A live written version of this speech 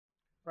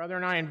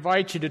Brethren, I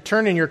invite you to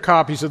turn in your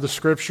copies of the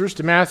Scriptures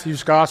to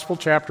Matthew's Gospel,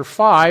 chapter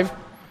 5.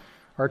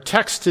 Our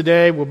text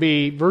today will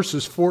be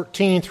verses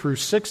 14 through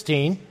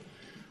 16,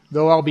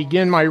 though I'll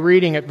begin my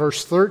reading at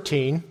verse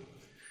 13.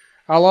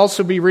 I'll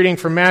also be reading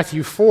from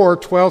Matthew 4,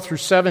 12 through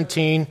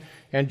 17,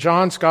 and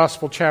John's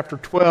Gospel, chapter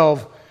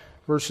 12,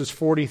 verses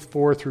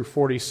 44 through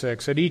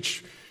 46. At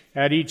each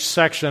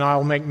section,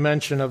 I'll make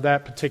mention of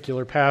that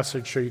particular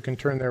passage, so you can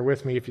turn there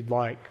with me if you'd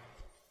like.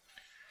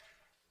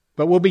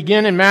 But we'll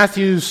begin in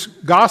Matthew's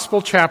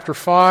Gospel, chapter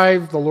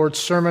 5, the Lord's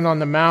Sermon on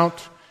the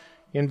Mount,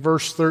 in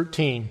verse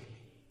 13.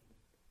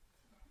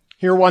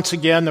 Hear once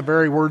again the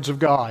very words of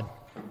God.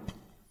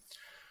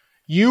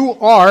 You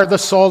are the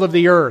salt of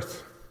the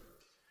earth.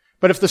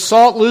 But if the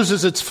salt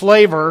loses its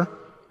flavor,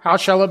 how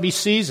shall it be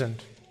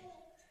seasoned?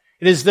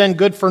 It is then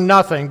good for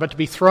nothing but to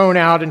be thrown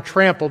out and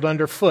trampled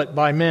underfoot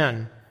by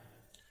men.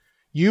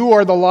 You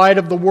are the light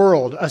of the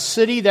world. A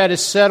city that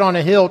is set on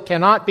a hill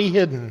cannot be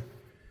hidden.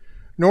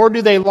 Nor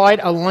do they light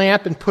a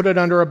lamp and put it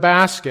under a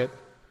basket,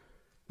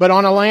 but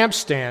on a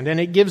lampstand, and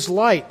it gives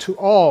light to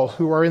all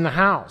who are in the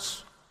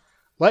house.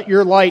 Let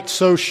your light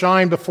so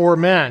shine before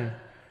men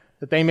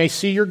that they may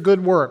see your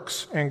good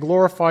works and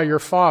glorify your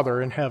Father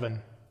in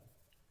heaven.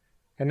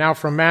 And now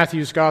from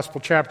Matthew's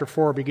Gospel, chapter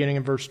 4, beginning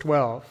in verse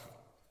 12.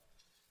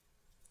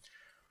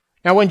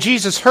 Now when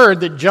Jesus heard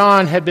that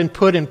John had been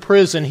put in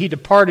prison, he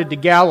departed to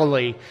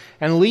Galilee,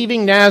 and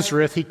leaving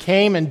Nazareth, he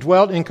came and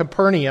dwelt in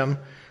Capernaum,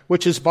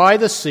 which is by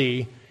the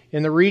sea,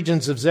 in the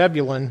regions of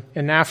Zebulun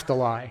and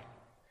Naphtali,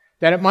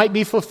 that it might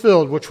be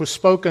fulfilled which was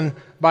spoken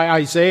by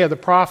Isaiah the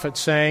prophet,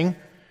 saying,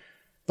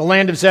 The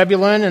land of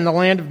Zebulun and the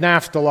land of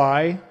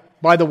Naphtali,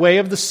 by the way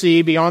of the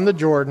sea beyond the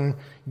Jordan,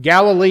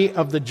 Galilee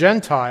of the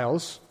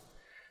Gentiles,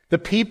 the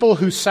people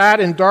who sat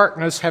in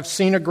darkness have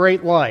seen a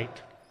great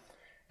light,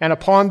 and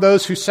upon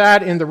those who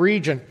sat in the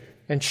region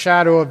and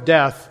shadow of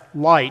death,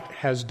 light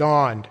has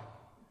dawned.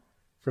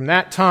 From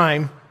that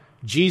time,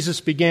 Jesus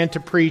began to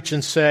preach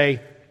and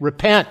say,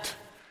 Repent,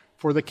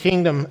 for the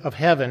kingdom of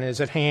heaven is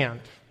at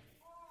hand.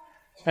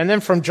 And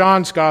then from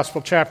John's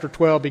Gospel, chapter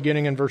 12,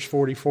 beginning in verse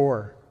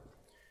 44.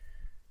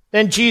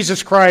 Then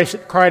Jesus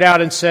cried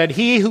out and said,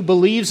 He who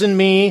believes in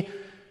me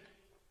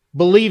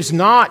believes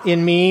not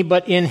in me,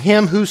 but in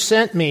him who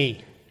sent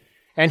me.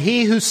 And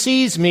he who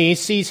sees me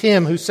sees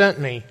him who sent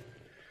me.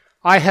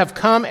 I have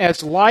come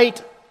as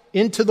light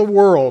into the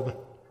world,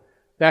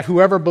 that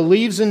whoever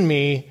believes in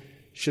me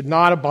should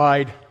not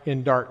abide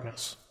in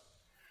darkness.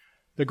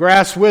 The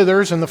grass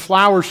withers and the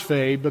flowers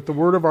fade, but the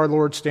word of our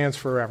Lord stands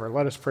forever.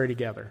 Let us pray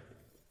together.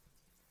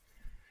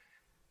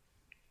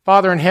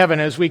 Father in heaven,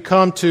 as we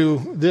come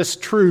to this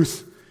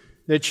truth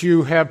that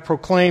you have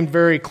proclaimed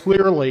very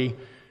clearly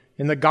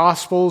in the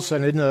Gospels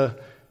and in the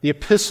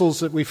epistles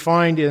that we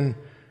find in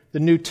the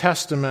New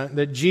Testament,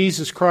 that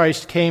Jesus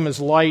Christ came as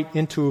light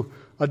into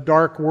a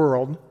dark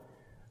world,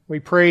 we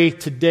pray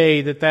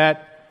today that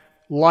that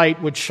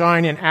light would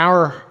shine in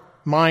our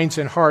minds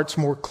and hearts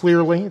more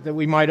clearly, that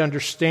we might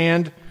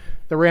understand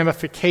the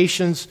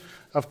ramifications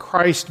of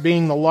Christ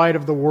being the light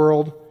of the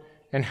world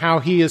and how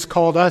he has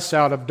called us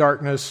out of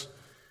darkness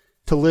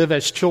to live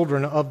as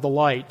children of the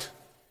light.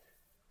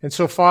 And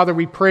so, Father,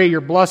 we pray your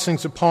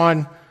blessings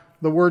upon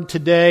the word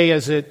today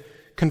as it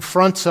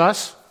confronts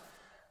us,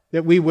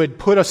 that we would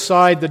put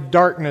aside the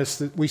darkness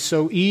that we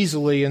so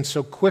easily and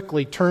so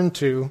quickly turn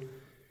to,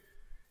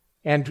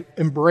 and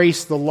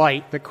embrace the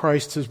light that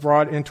Christ has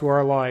brought into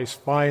our lives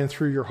by and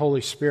through your Holy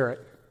Spirit.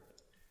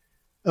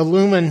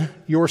 Illumine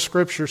your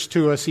Scriptures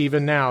to us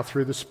even now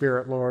through the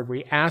Spirit, Lord.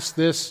 We ask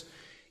this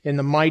in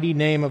the mighty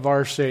name of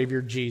our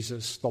Savior,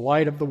 Jesus, the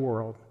light of the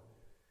world.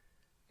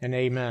 And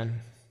amen.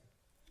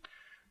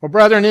 Well,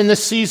 brethren, in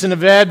this season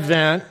of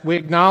Advent, we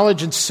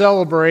acknowledge and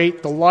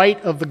celebrate the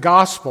light of the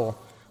gospel,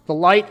 the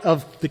light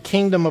of the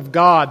kingdom of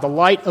God, the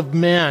light of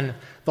men,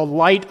 the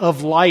light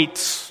of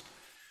lights,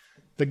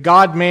 the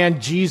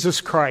God-man Jesus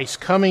Christ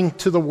coming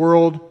to the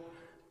world,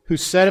 who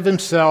said of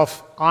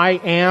himself, I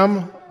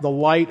am the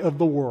light of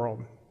the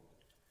world.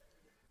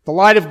 The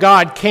light of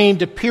God came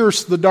to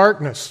pierce the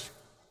darkness,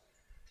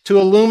 to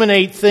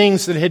illuminate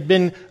things that had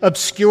been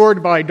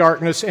obscured by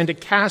darkness, and to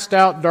cast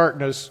out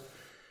darkness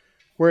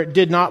where it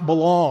did not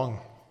belong.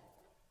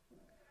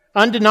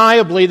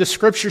 Undeniably, the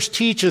Scriptures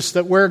teach us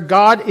that where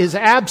God is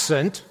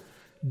absent,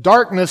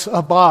 darkness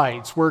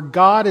abides. Where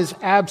God is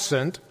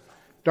absent,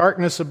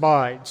 darkness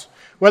abides.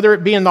 Whether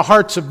it be in the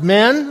hearts of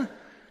men,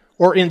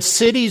 or in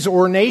cities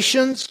or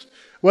nations,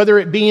 whether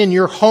it be in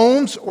your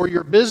homes or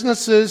your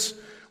businesses,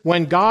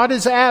 when God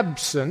is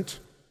absent,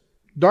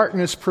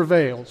 darkness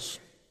prevails.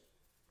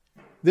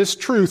 This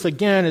truth,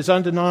 again, is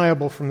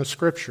undeniable from the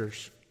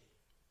Scriptures.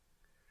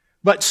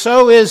 But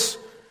so is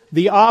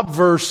the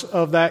obverse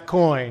of that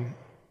coin,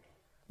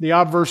 the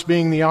obverse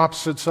being the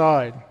opposite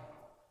side.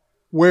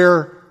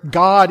 Where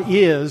God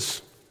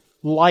is,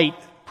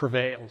 light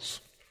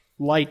prevails.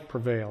 Light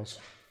prevails.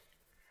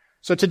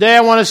 So today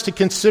I want us to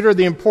consider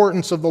the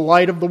importance of the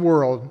light of the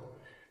world,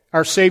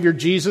 our Savior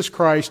Jesus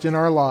Christ, in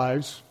our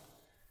lives,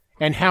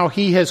 and how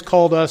he has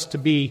called us to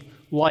be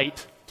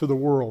light to the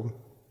world.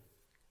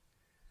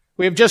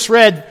 We have just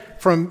read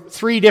from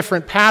 3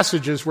 different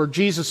passages where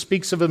Jesus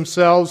speaks of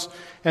himself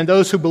and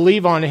those who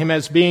believe on him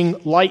as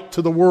being light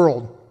to the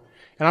world.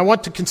 And I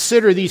want to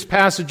consider these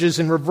passages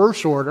in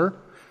reverse order.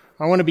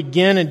 I want to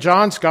begin in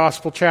John's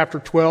Gospel, chapter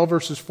 12,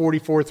 verses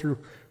 44 through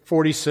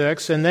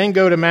 46, and then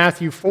go to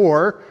Matthew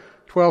 4,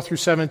 12 through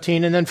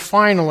 17, and then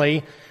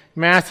finally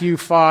Matthew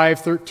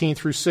 5, 13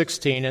 through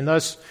 16. And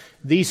thus,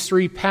 these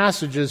 3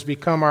 passages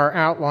become our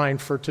outline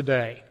for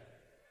today.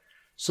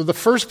 So the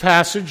first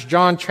passage,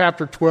 John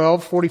chapter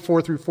 12,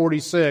 44 through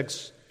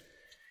 46,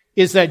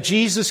 is that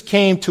Jesus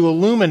came to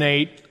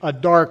illuminate a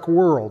dark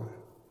world.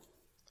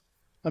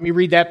 Let me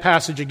read that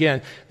passage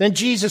again. Then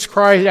Jesus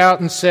cried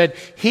out and said,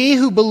 "He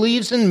who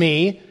believes in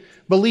me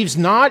believes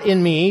not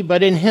in me,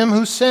 but in him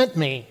who sent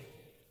me.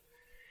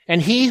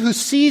 And he who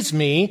sees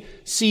me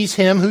sees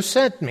him who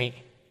sent me."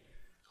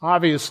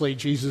 Obviously,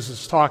 Jesus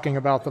is talking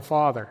about the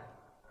Father.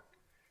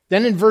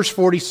 Then in verse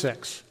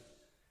 46,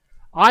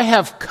 "I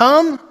have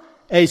come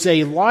as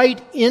a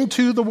light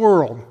into the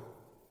world,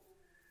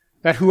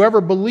 that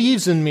whoever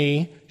believes in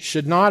me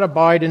should not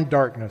abide in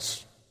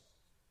darkness."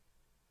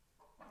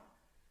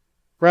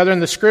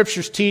 Brethren, the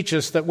Scriptures teach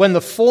us that when the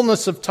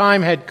fullness of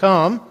time had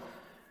come,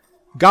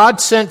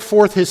 God sent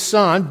forth his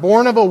Son,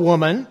 born of a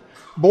woman,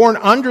 born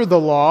under the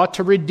law,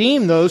 to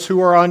redeem those who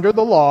are under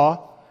the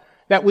law,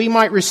 that we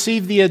might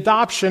receive the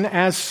adoption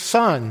as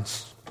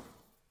sons.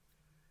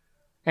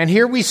 And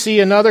here we see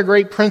another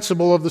great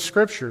principle of the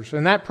Scriptures,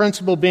 and that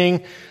principle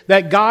being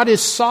that God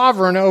is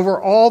sovereign over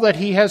all that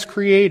he has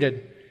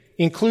created,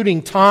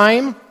 including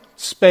time,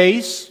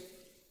 space,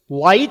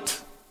 light,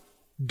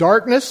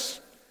 darkness,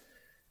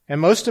 and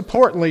most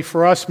importantly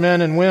for us men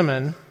and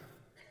women,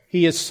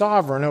 he is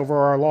sovereign over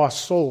our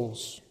lost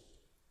souls.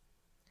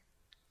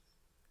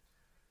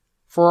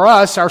 For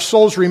us, our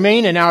souls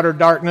remain in outer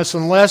darkness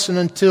unless and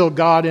until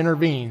God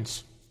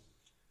intervenes.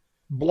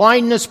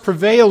 Blindness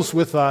prevails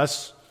with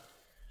us,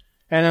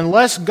 and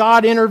unless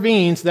God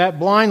intervenes, that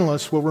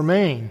blindness will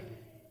remain.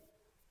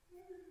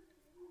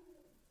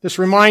 This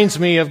reminds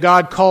me of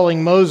God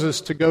calling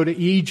Moses to go to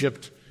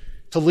Egypt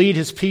to lead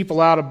his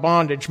people out of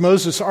bondage.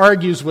 Moses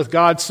argues with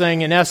God,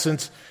 saying in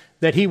essence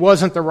that he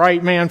wasn't the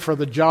right man for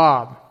the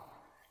job.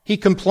 He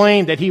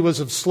complained that he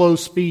was of slow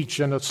speech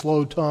and a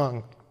slow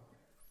tongue.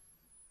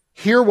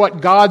 Hear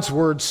what God's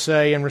words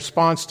say in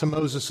response to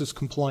Moses'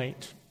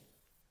 complaint.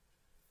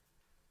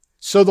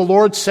 "So the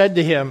Lord said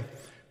to him,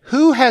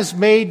 'Who has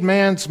made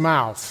man's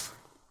mouth?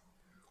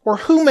 Or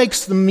who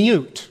makes the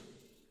mute,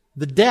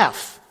 the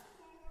deaf,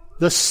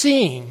 the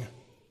seeing,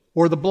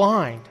 or the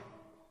blind?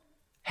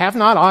 Have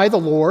not I the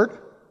Lord?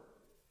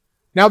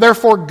 Now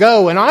therefore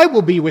go, and I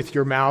will be with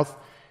your mouth,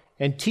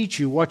 and teach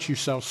you what you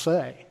shall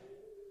say.'"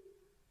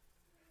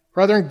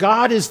 Brethren,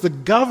 God is the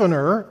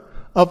governor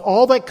of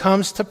all that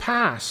comes to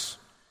pass.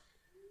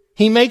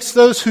 He makes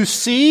those who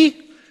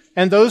see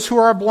and those who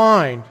are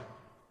blind,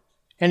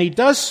 and he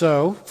does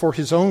so for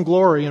his own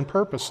glory and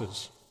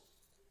purposes.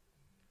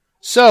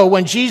 So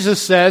when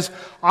Jesus says,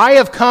 "I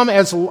have come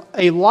as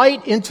a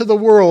light into the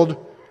world,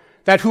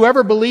 that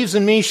whoever believes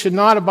in me should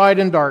not abide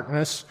in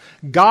darkness,"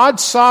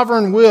 God's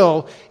sovereign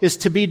will is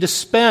to be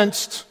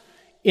dispensed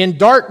in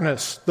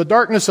darkness, the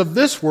darkness of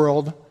this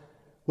world,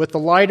 with the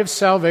light of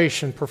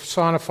salvation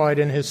personified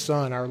in his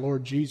Son, our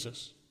Lord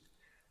Jesus.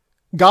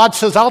 God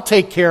says, "I'll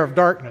take care of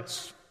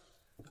darkness.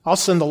 I'll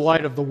send the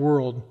light of the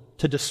world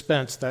to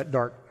dispense that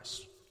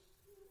darkness."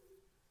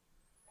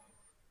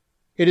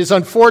 It is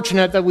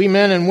unfortunate that we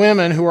men and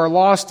women who are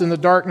lost in the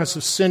darkness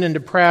of sin and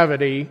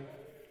depravity,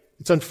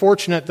 it's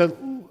unfortunate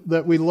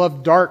that we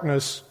love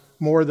darkness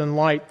more than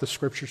light, the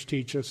Scriptures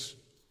teach us.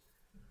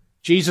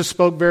 Jesus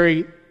spoke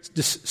very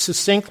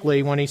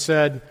succinctly when he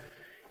said,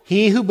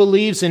 "He who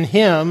believes in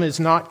him is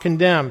not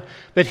condemned,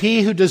 but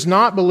he who does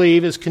not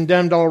believe is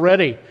condemned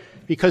already,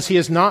 because he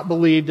has not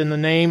believed in the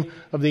name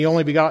of the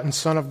only begotten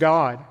Son of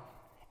God.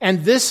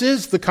 And this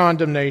is the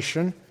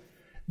condemnation,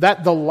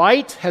 that the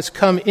light has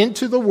come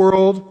into the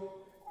world,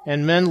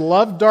 and men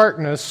love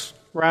darkness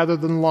rather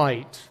than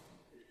light,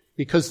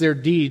 because their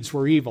deeds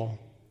were evil.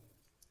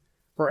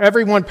 For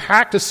everyone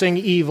practicing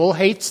evil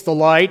hates the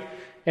light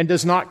and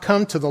does not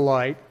come to the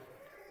light,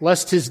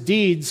 lest his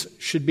deeds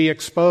should be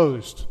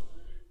exposed."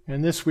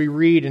 And this we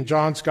read in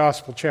John's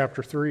Gospel,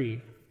 chapter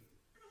 3.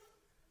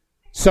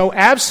 So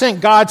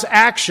absent God's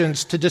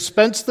actions to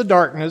dispense the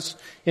darkness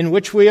in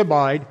which we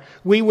abide,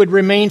 we would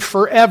remain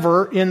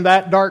forever in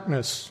that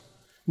darkness,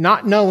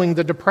 not knowing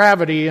the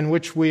depravity in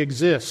which we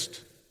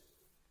exist.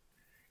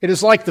 It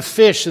is like the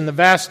fish in the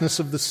vastness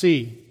of the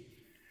sea.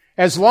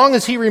 As long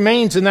as he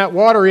remains in that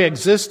watery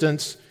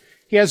existence,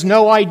 he has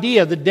no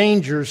idea the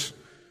dangers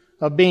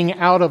of being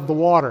out of the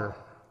water.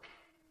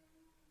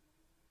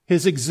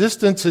 His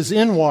existence is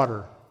in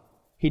water.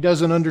 He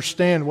doesn't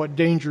understand what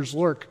dangers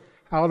lurk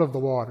out of the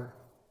water.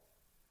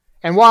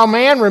 And while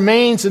man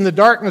remains in the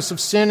darkness of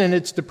sin and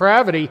its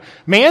depravity,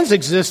 man's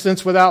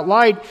existence without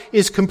light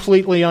is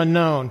completely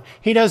unknown.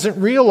 He doesn't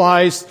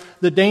realize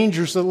the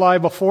dangers that lie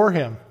before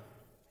him,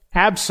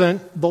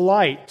 absent the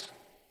light.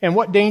 And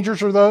what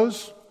dangers are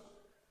those?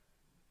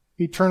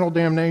 Eternal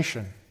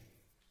damnation.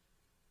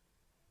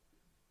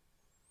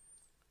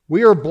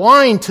 We are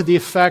blind to the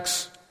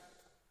effects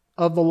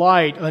of the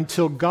light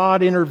until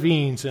God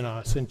intervenes in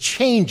us and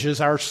changes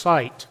our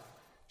sight,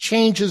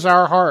 changes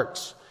our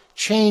hearts,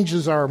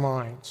 changes our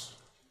minds.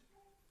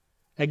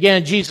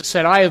 Again, Jesus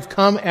said, I have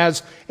come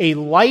as a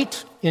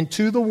light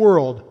into the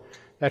world,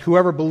 that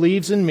whoever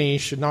believes in me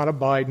should not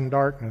abide in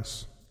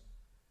darkness.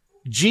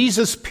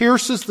 Jesus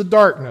pierces the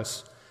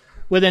darkness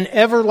with an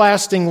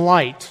everlasting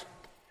light.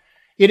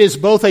 It is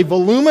both a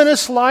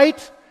voluminous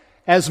light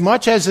as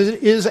much as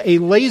it is a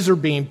laser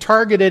beam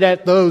targeted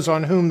at those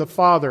on whom the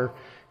Father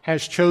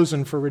has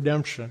chosen for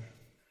redemption.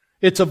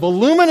 It's a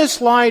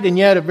voluminous light and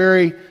yet a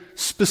very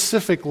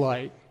specific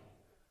light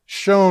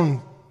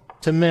shown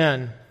to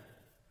men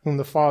whom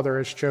the Father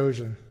has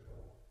chosen.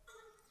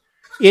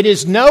 It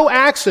is no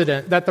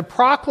accident that the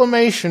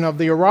proclamation of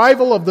the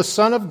arrival of the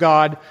Son of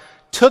God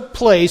took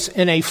place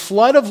in a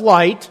flood of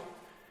light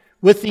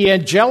with the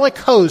angelic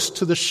host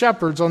to the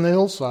shepherds on the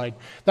hillside.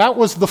 That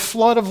was the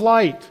flood of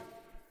light.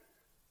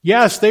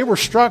 Yes, they were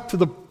struck to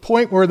the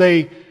point where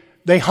they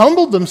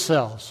humbled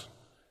themselves.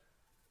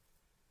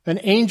 An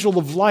angel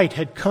of light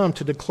had come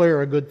to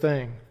declare a good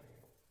thing.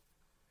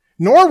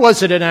 Nor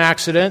was it an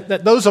accident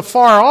that those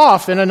afar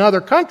off in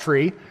another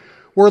country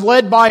were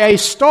led by a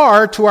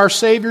star to our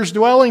Savior's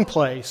dwelling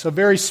place, a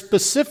very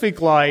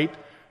specific light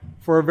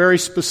for a very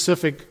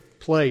specific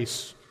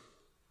place.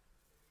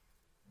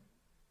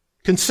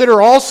 Consider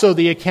also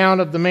the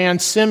account of the man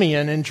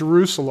Simeon in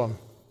Jerusalem.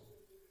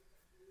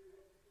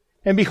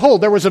 And behold,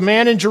 there was a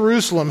man in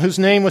Jerusalem whose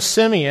name was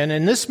Simeon,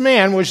 and this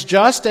man was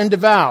just and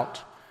devout,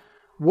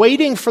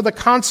 waiting for the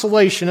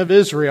consolation of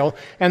Israel,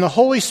 and the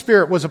Holy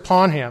Spirit was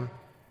upon him.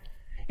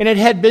 And it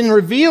had been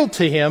revealed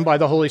to him by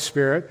the Holy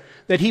Spirit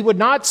that he would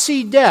not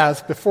see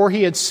death before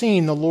he had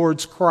seen the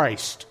Lord's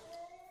Christ.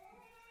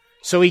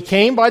 So he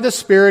came by the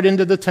Spirit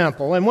into the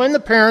temple, and when the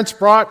parents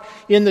brought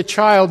in the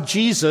child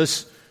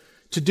Jesus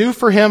to do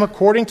for him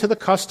according to the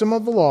custom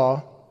of the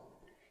law,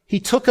 he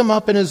took him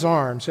up in his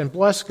arms and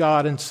blessed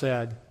God and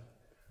said,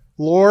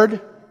 Lord,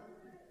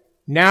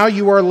 now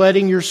you are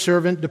letting your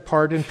servant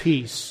depart in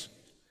peace,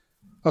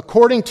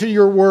 according to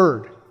your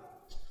word.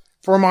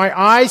 For my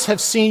eyes have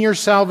seen your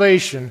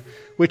salvation,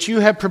 which you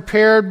have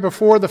prepared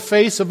before the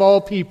face of all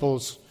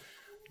peoples.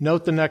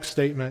 Note the next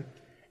statement.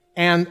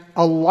 And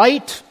a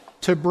light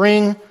to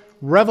bring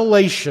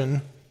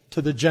revelation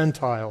to the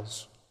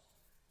Gentiles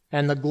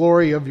and the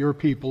glory of your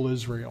people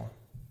Israel.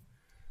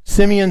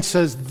 Simeon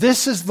says,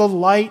 this is the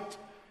light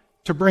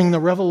to bring the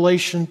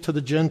revelation to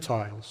the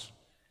Gentiles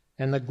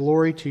and the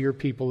glory to your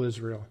people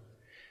Israel.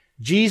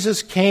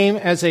 Jesus came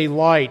as a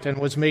light and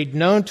was made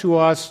known to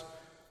us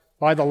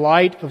by the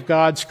light of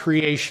God's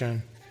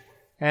creation.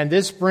 And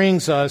this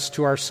brings us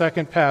to our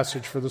second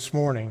passage for this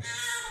morning,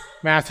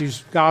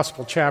 Matthew's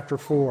Gospel, chapter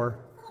 4.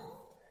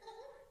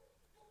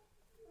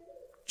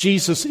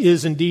 Jesus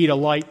is indeed a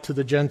light to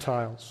the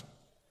Gentiles.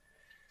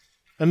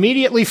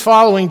 Immediately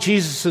following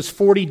Jesus'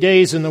 40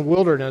 days in the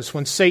wilderness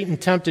when Satan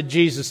tempted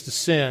Jesus to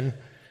sin,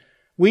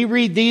 we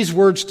read these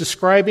words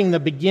describing the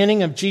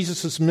beginning of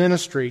Jesus'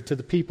 ministry to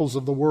the peoples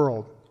of the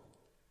world.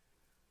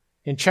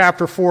 In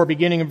chapter 4,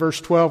 beginning in verse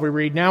 12, we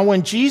read, Now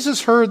when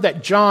Jesus heard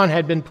that John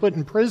had been put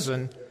in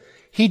prison,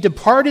 he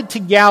departed to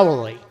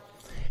Galilee.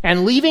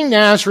 And leaving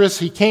Nazareth,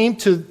 he came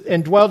to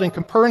and dwelt in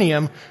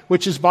Capernaum,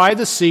 which is by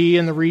the sea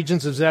in the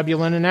regions of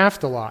Zebulun and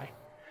Naphtali,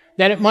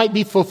 that it might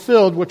be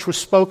fulfilled which was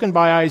spoken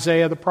by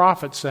Isaiah the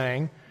prophet,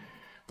 saying,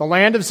 The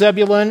land of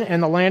Zebulun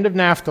and the land of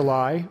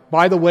Naphtali,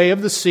 by the way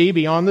of the sea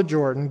beyond the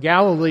Jordan,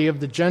 Galilee of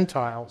the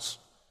Gentiles.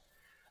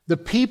 The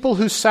people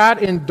who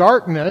sat in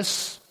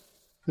darkness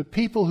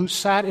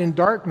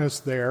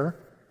there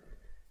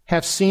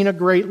have seen a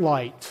great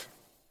light.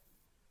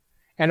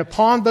 And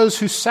upon those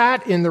who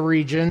sat in the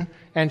region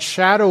and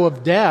shadow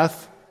of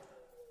death,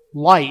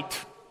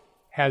 light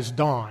has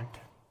dawned.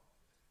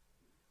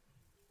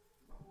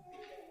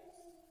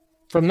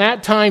 From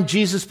that time,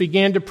 Jesus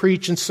began to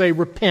preach and say,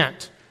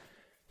 Repent,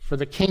 for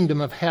the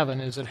kingdom of heaven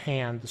is at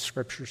hand, the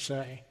Scriptures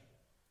say.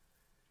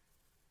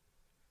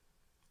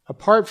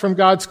 Apart from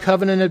God's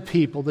covenanted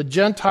people, the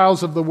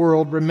Gentiles of the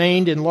world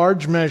remained in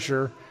large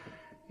measure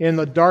in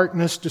the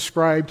darkness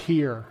described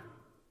here.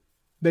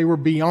 They were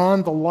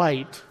beyond the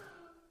light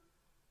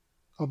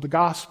of the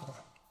gospel.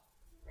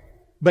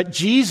 But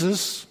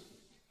Jesus,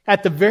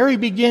 at the very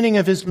beginning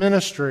of his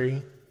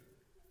ministry,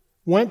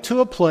 went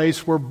to a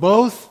place where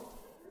both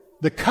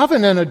the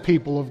covenanted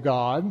people of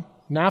God,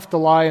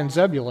 Naphtali and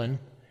Zebulun,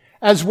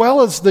 as well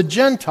as the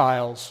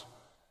Gentiles,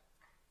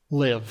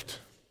 lived,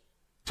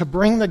 to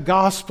bring the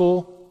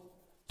gospel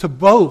to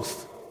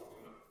both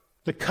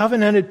the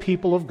covenanted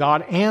people of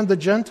God and the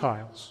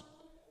Gentiles.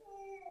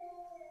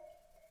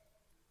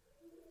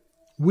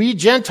 We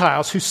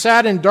Gentiles who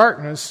sat in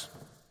darkness,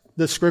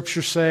 the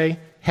Scriptures say,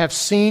 have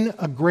seen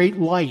a great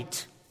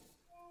light.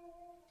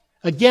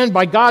 Again,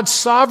 by God's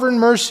sovereign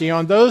mercy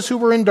on those who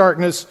were in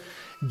darkness,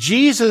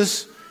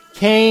 Jesus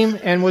came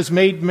and was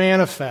made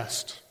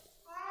manifest.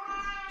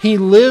 He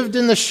lived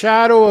in the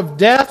shadow of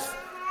death,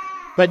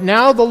 but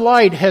now the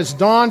light has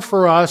dawned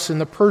for us in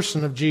the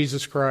person of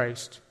Jesus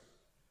Christ.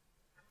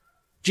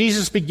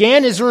 Jesus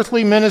began his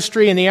earthly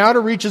ministry in the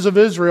outer reaches of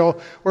Israel,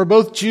 where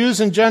both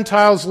Jews and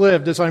Gentiles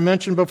lived, as I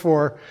mentioned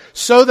before,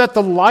 so that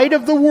the light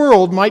of the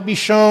world might be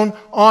shown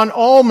on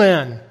all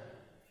men.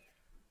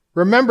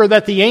 Remember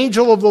that the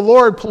angel of the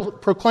Lord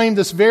proclaimed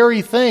this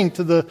very thing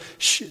to the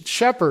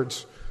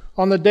shepherds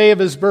on the day of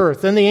his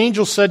birth. Then the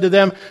angel said to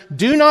them,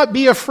 "Do not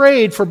be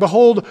afraid, for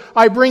behold,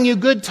 I bring you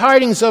good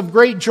tidings of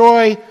great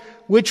joy,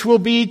 which will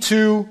be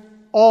to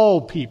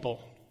all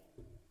people."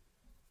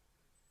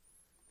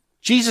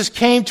 Jesus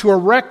came to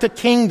erect a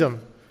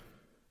kingdom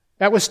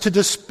that was to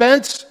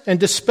dispense and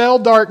dispel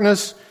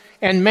darkness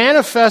and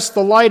manifest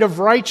the light of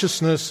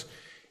righteousness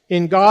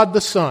in God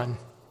the Son.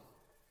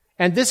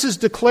 And this is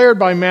declared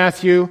by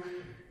Matthew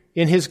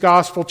in his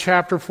Gospel,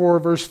 chapter 4,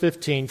 verse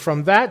 15.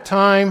 From that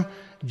time,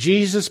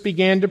 Jesus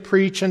began to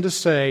preach and to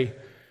say,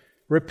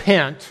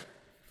 "Repent,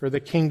 for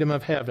the kingdom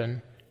of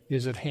heaven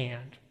is at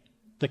hand,"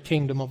 the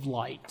kingdom of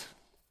light.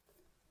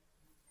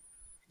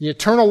 The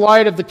eternal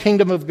light of the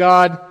kingdom of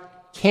God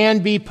can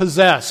be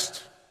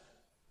possessed.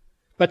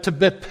 But to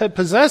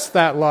possess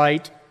that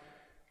light,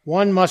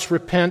 one must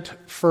repent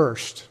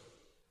first.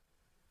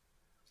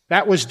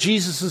 That was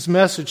Jesus'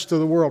 message to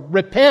the world.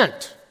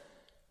 Repent,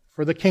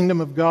 for the kingdom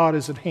of God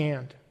is at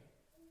hand.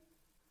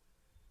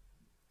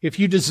 If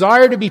you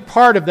desire to be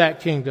part of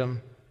that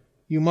kingdom,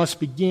 you must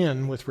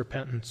begin with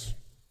repentance.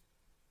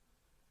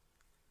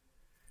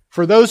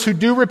 For those who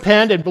do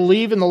repent and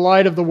believe in the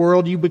light of the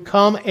world, you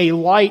become a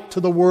light to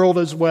the world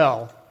as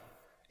well.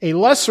 A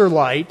lesser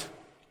light,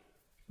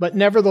 but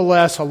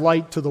nevertheless a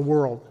light to the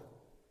world.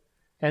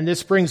 And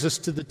this brings us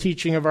to the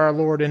teaching of our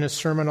Lord in his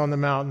Sermon on the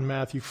Mount in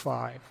Matthew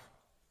 5.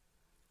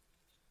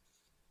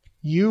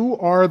 You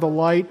are the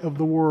light of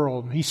the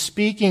world. He's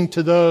speaking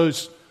to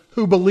those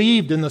who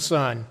believed in the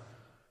Son,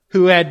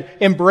 who had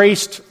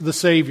embraced the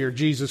Savior,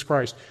 Jesus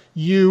Christ.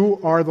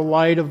 You are the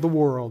light of the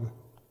world.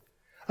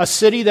 A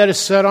city that is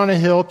set on a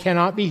hill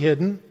cannot be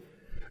hidden,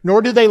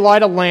 nor do they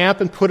light a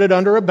lamp and put it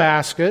under a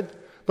basket,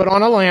 but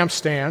on a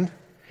lampstand,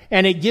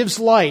 and it gives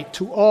light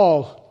to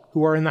all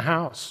who are in the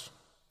house.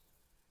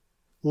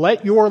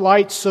 Let your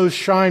light so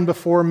shine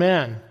before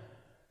men,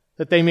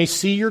 that they may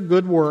see your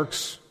good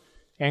works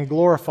and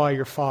glorify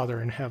your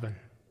Father in heaven.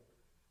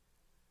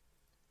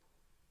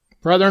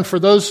 Brethren, for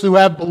those who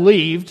have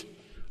believed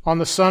on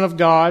the Son of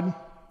God,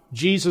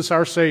 Jesus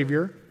our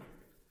Savior,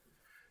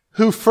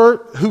 who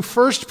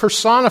first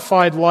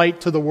personified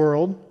light to the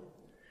world,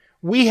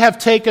 we have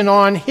taken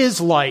on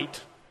his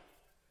light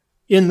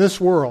in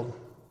this world.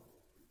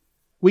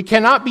 We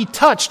cannot be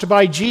touched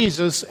by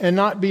Jesus and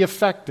not be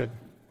affected.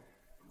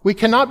 We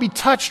cannot be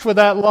touched with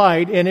that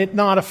light and it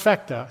not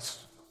affect us.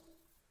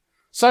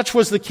 Such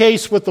was the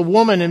case with the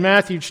woman in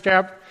Matthew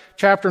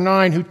chapter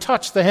 9 who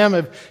touched the hem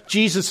of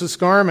Jesus'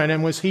 garment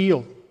and was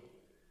healed.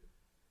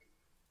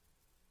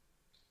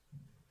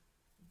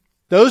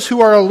 Those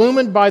who are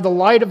illumined by the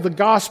light of the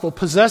gospel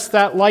possess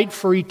that light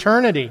for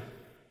eternity.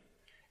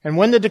 And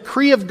when the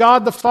decree of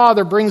God the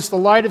Father brings the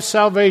light of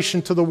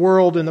salvation to the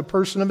world in the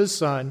person of his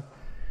Son,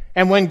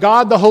 and when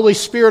God the Holy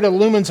Spirit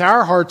illumines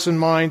our hearts and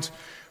minds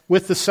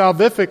with the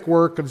salvific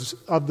work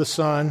of the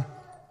Son,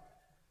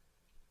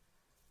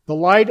 the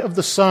light of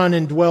the Son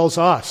indwells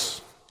us,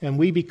 and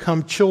we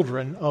become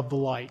children of the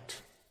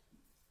light.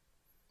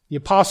 The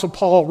Apostle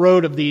Paul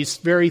wrote of these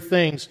very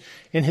things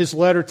in his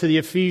letter to the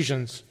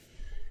Ephesians.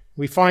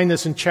 We find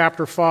this in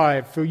chapter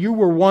 5. For you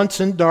were once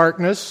in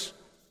darkness.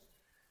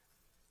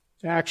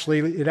 It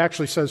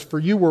actually says, for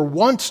you were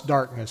once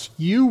darkness.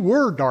 You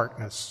were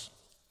darkness.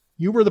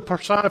 You were the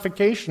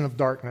personification of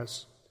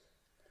darkness.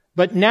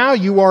 But now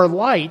you are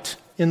light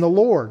in the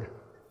Lord.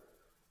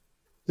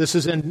 This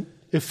is in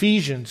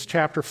Ephesians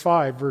chapter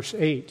 5, verse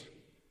 8.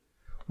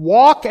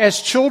 Walk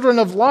as children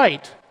of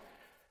light,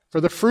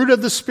 for the fruit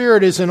of the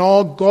Spirit is in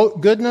all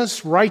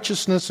goodness,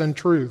 righteousness, and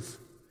truth,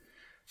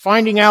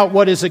 finding out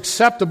what is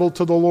acceptable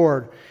to the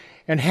Lord,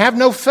 and have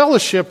no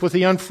fellowship with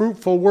the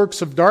unfruitful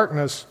works of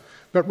darkness,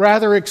 but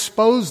rather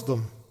expose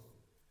them.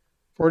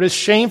 For it is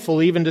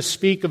shameful even to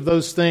speak of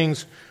those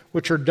things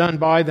which are done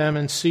by them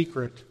in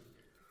secret.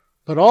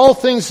 But all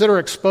things that are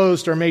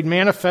exposed are made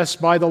manifest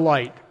by the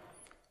light.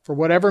 For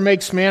whatever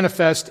makes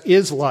manifest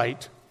is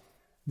light.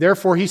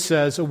 Therefore he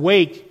says,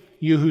 awake,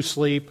 you who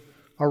sleep,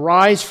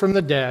 arise from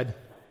the dead,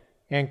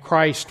 and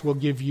Christ will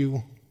give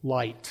you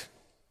light.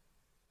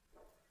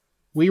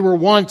 We were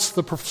once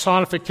the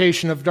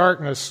personification of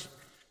darkness,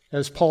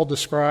 as Paul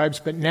describes,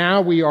 but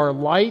now we are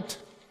light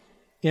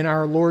in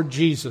our Lord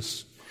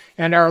Jesus.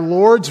 And our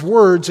Lord's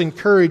words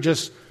encourage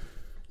us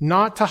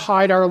not to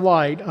hide our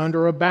light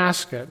under a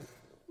basket,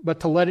 but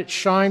to let it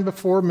shine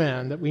before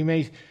men,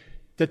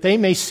 that they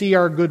may see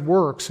our good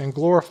works and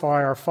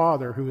glorify our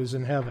Father who is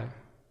in heaven.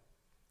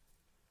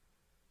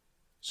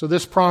 So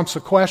this prompts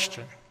a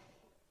question.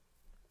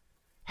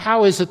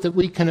 How is it that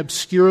we can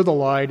obscure the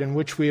light in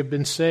which we have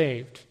been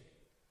saved?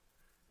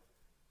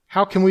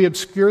 How can we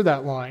obscure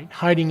that light,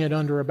 hiding it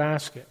under a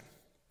basket?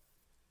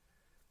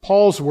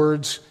 Paul's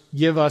words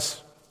give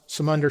us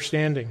some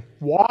understanding.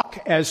 Walk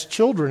as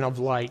children of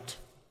light,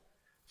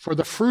 for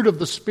the fruit of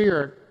the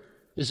Spirit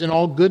is in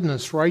all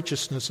goodness,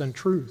 righteousness, and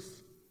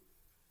truth.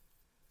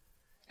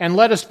 And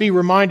let us be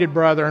reminded,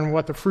 brethren,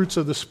 what the fruits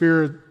of the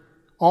Spirit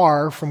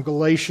are from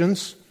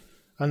Galatians,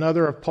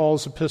 another of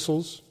Paul's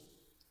epistles.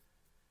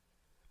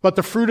 But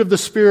the fruit of the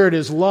Spirit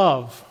is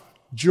love,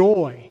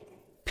 joy,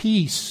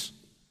 peace,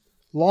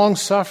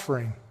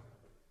 long-suffering,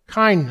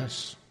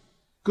 kindness,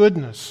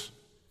 goodness,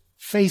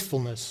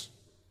 faithfulness,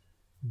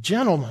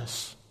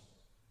 gentleness,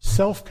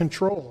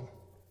 self-control.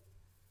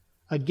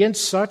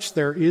 Against such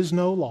there is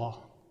no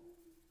law.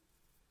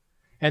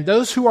 And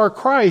those who are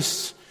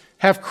Christ's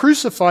have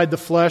crucified the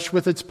flesh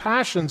with its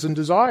passions and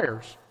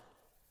desires.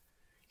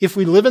 If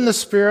we live in the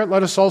Spirit,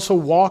 let us also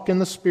walk in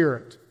the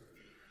Spirit.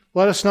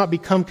 Let us not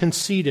become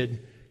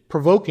conceited,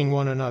 provoking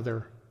one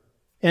another,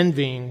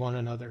 envying one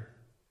another.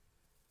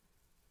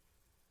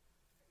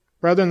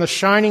 Brethren, the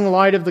shining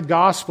light of the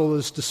gospel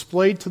is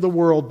displayed to the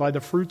world by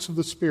the fruits of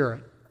the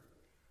Spirit: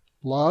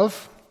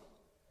 love,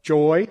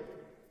 joy,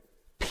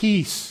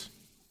 peace,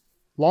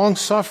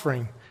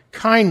 long-suffering,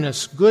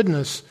 kindness,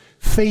 goodness,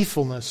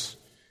 faithfulness,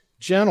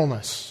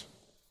 gentleness,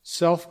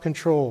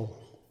 self-control.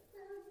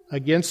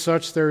 Against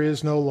such there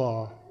is no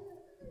law.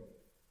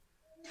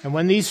 And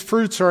when these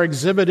fruits are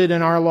exhibited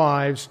in our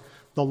lives,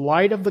 the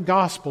light of the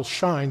gospel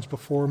shines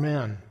before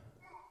men.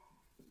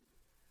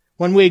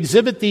 When we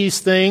exhibit these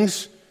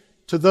things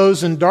to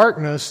those in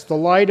darkness, the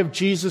light of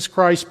Jesus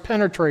Christ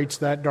penetrates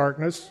that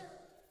darkness,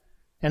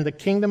 and the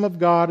kingdom of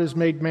God is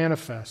made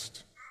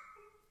manifest.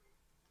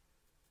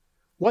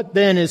 What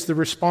then is the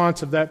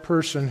response of that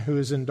person who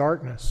is in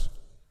darkness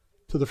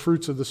to the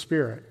fruits of the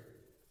Spirit?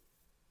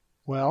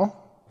 Well,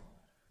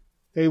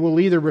 they will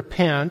either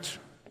repent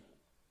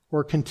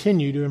or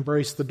continue to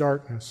embrace the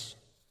darkness.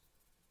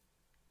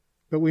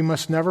 But we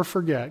must never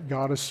forget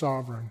God is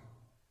sovereign.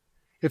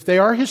 If they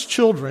are His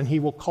children, He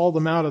will call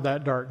them out of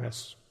that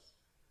darkness,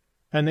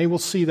 and they will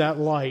see that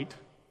light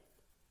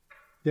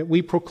that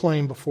we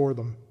proclaim before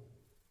them.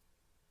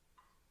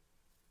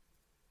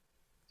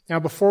 Now,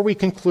 before we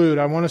conclude,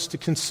 I want us to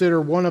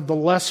consider one of the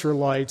lesser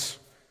lights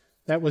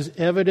that was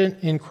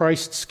evident in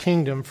Christ's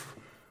kingdom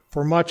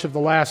for much of the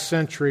last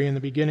century and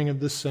the beginning of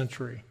this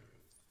century.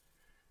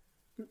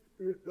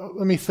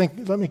 Let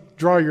me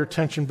draw your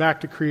attention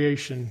back to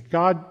creation.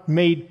 God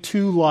made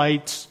two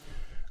lights,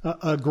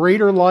 a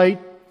greater light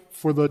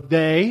for the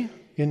day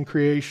in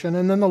creation,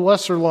 and then the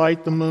lesser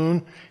light, the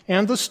moon,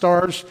 and the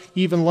stars,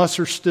 even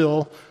lesser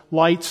still,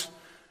 lights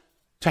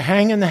to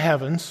hang in the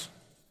heavens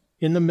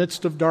in the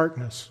midst of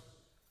darkness.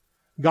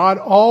 God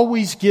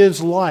always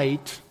gives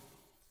light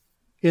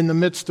in the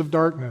midst of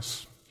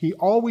darkness. He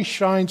always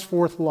shines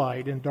forth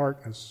light in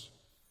darkness.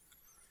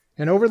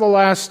 And over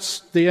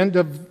the end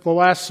of the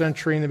last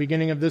century and the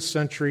beginning of this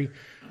century,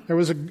 there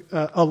was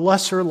a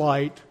lesser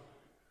light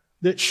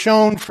that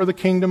shone for the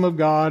kingdom of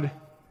God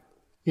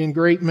in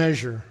great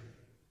measure.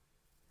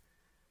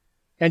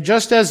 And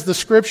just as the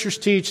Scriptures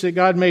teach that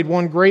God made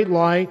one great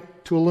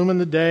light to illumine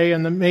the day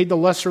and then made the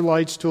lesser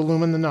lights to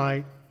illumine the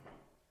night,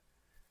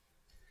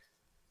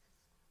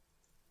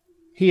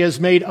 He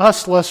has made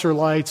us lesser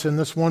lights in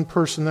this one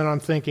person that I'm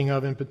thinking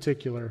of in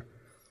particular.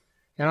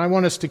 And I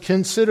want us to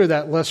consider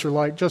that lesser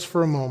light just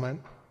for a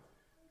moment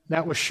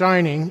that was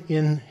shining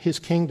in His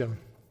kingdom,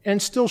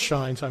 and still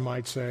shines, I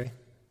might say.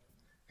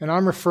 And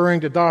I'm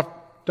referring to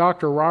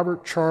Dr.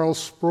 Robert Charles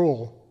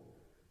Sproul,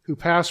 who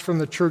passed from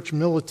the church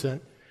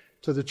militant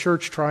to the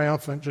church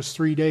triumphant just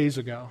 3 days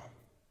ago.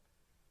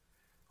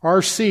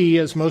 R.C.,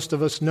 as most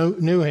of us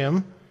knew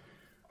him,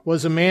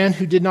 was a man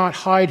who did not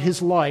hide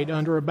his light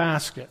under a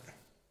basket,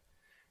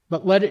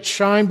 but let it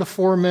shine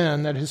before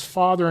men that his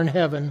Father in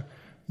heaven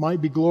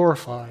might be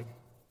glorified.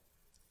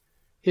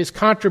 His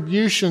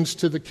contributions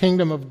to the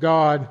kingdom of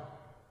God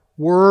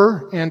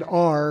were and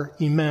are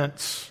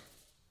immense.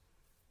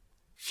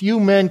 Few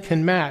men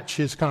can match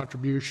his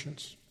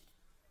contributions.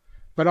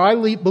 But I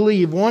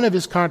believe one of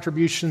his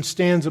contributions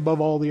stands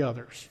above all the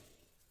others.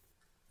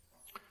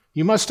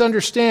 You must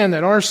understand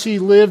that R.C.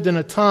 lived in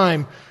a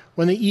time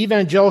when the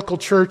evangelical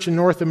church in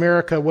North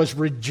America was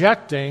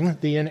rejecting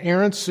the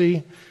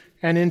inerrancy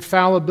and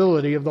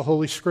infallibility of the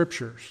Holy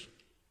Scriptures.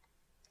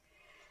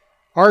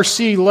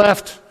 R.C.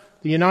 left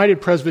the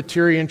United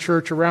Presbyterian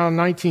Church around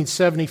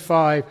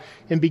 1975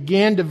 and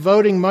began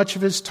devoting much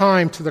of his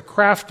time to the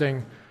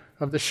crafting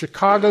of the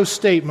Chicago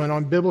Statement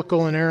on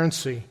Biblical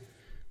Inerrancy,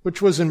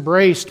 which was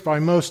embraced by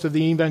most of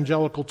the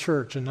evangelical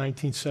church in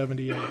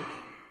 1978.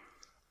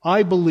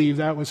 I believe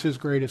that was his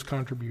greatest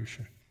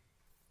contribution.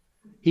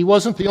 He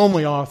wasn't the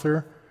only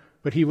author,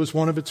 but he was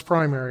one of its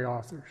primary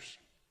authors.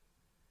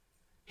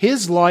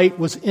 His light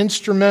was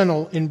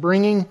instrumental in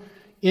bringing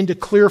into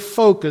clear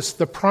focus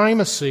the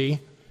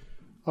primacy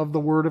of the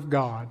Word of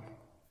God.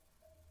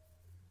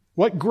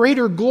 What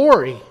greater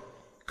glory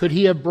could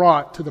he have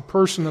brought to the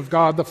person of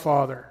God the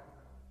Father?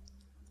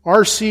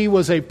 R.C.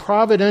 was a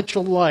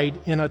providential light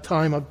in a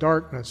time of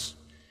darkness,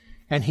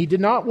 and he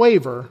did not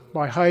waver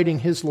by hiding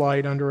his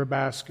light under a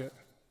basket.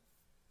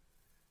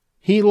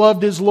 He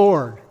loved his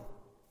Lord,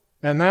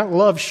 and that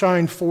love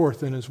shined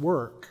forth in his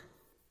work.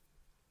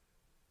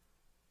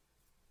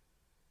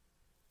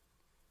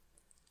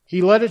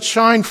 He let it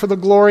shine for the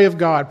glory of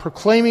God,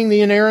 proclaiming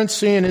the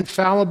inerrancy and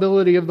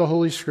infallibility of the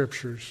Holy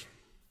Scriptures.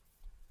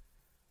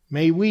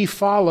 May we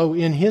follow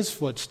in His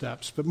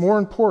footsteps, but more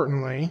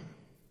importantly,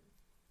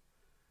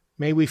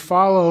 may we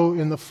follow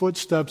in the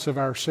footsteps of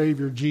our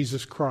Savior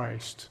Jesus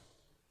Christ,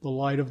 the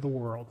light of the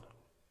world.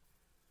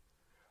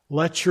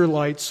 Let your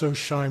light so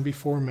shine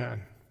before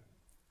men,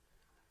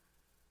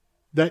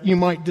 that you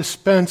might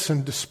dispense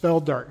and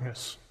dispel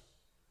darkness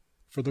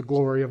for the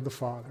glory of the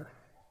Father.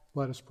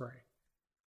 Let us pray.